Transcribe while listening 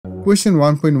Question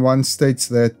 1.1 states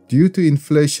that due to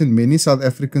inflation, many South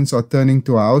Africans are turning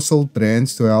to household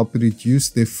brands to help reduce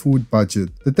their food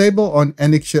budget. The table on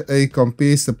Annexure A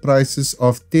compares the prices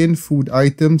of 10 food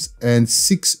items and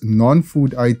 6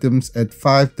 non-food items at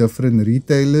 5 different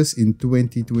retailers in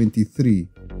 2023.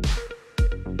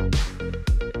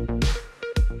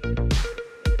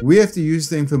 We have to use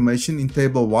the information in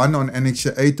Table 1 on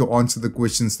Annexure A to answer the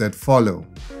questions that follow.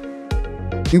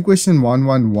 In question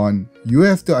 111, you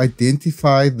have to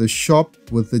identify the shop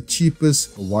with the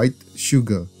cheapest white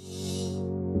sugar.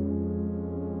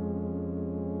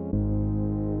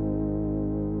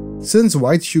 Since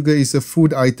white sugar is a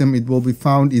food item, it will be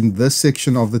found in this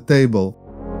section of the table.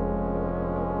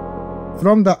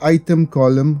 From the item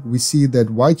column, we see that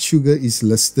white sugar is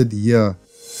listed here.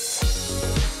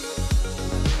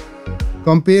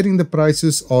 Comparing the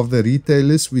prices of the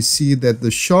retailers, we see that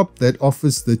the shop that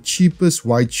offers the cheapest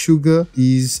white sugar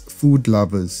is Food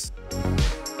Lovers.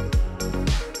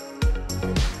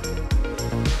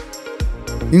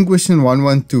 In question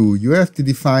 112, you have to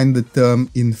define the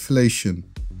term inflation.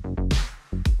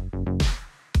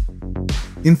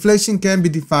 Inflation can be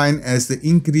defined as the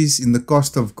increase in the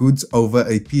cost of goods over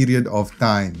a period of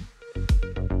time.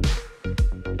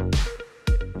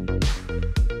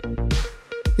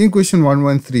 In question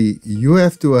 113, you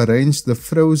have to arrange the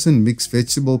frozen mixed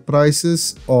vegetable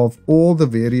prices of all the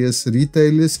various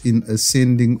retailers in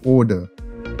ascending order.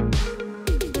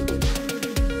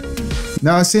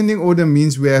 Now, ascending order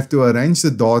means we have to arrange the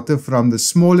data from the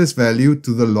smallest value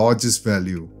to the largest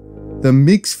value. The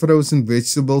mixed frozen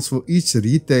vegetables for each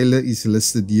retailer is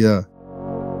listed here.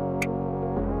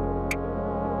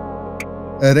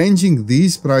 Arranging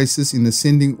these prices in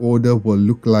ascending order will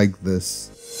look like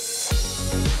this.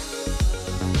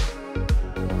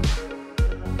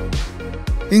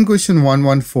 In question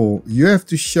 114, you have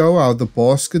to show how the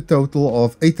basket total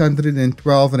of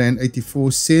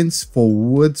R812.84 for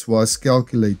Woolworths was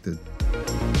calculated.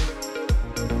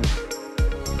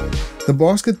 The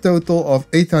basket total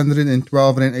of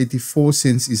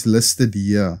R812.84 is listed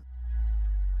here.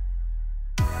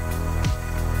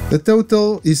 The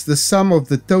total is the sum of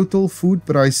the total food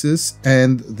prices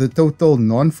and the total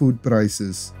non-food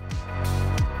prices.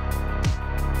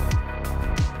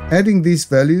 Adding these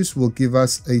values will give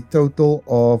us a total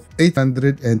of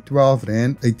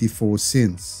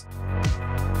R812.84.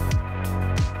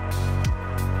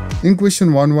 In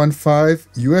question 115,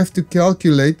 you have to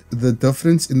calculate the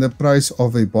difference in the price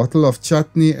of a bottle of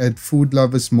chutney at Food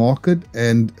Lovers Market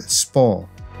and Spar.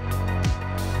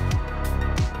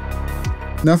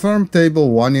 Now from Table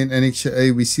 1 in Annexure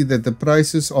A, we see that the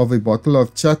prices of a bottle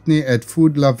of chutney at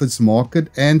Food Lovers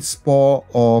Market and Spar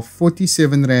are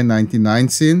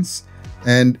R47.99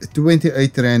 and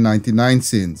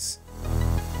R28.99.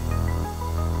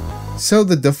 So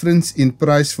the difference in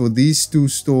price for these two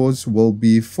stores will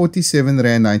be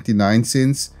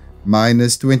R47.99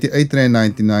 minus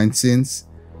R28.99,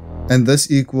 and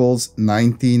this equals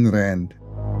R19.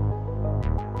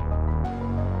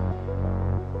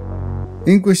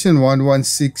 In question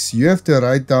 116, you have to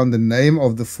write down the name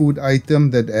of the food item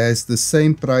that has the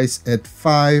same price at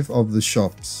 5 of the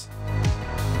shops.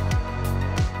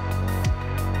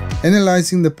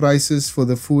 Analyzing the prices for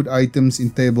the food items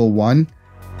in Table 1,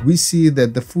 we see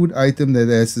that the food item that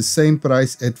has the same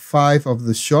price at 5 of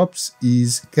the shops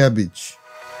is cabbage.